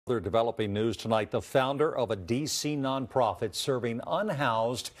They're developing news tonight. The founder of a D.C. nonprofit serving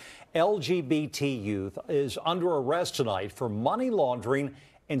unhoused LGBT youth is under arrest tonight for money laundering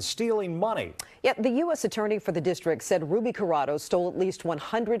and stealing money. Yet the U.S. attorney for the district said Ruby Corrado stole at least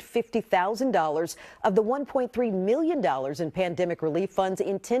 $150,000 of the $1.3 million in pandemic relief funds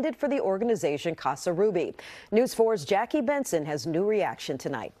intended for the organization Casa Ruby. News 4's Jackie Bensen has new reaction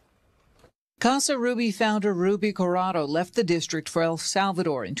tonight. Casa Ruby founder Ruby Corrado left the district for El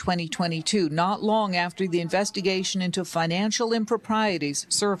Salvador in 2022, not long after the investigation into financial improprieties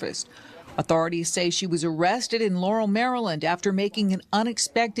surfaced. Authorities say she was arrested in Laurel, Maryland after making an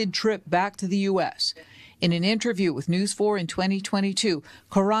unexpected trip back to the U.S. In an interview with News 4 in 2022,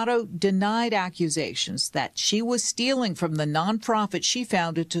 Corrado denied accusations that she was stealing from the nonprofit she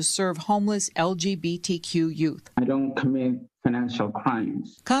founded to serve homeless LGBTQ youth. I don't commit financial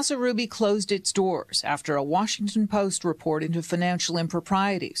crimes. Casa Ruby closed its doors after a Washington Post report into financial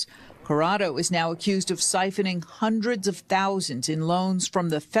improprieties. Corrado is now accused of siphoning hundreds of thousands in loans from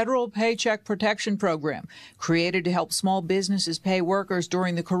the federal Paycheck Protection Program, created to help small businesses pay workers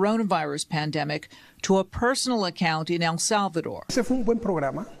during the coronavirus pandemic, to a personal account in El Salvador.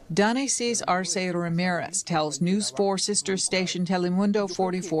 Danesis Arce Ramirez tells News 4 sister station Telemundo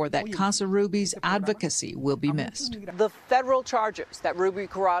 44 that Casa Ruby's advocacy will be missed. The federal charges that Ruby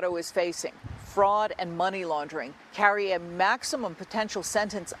Corrado is facing, fraud and money laundering, carry a maximum potential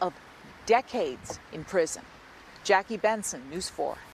sentence of decades in prison. Jackie Bensen, News 4.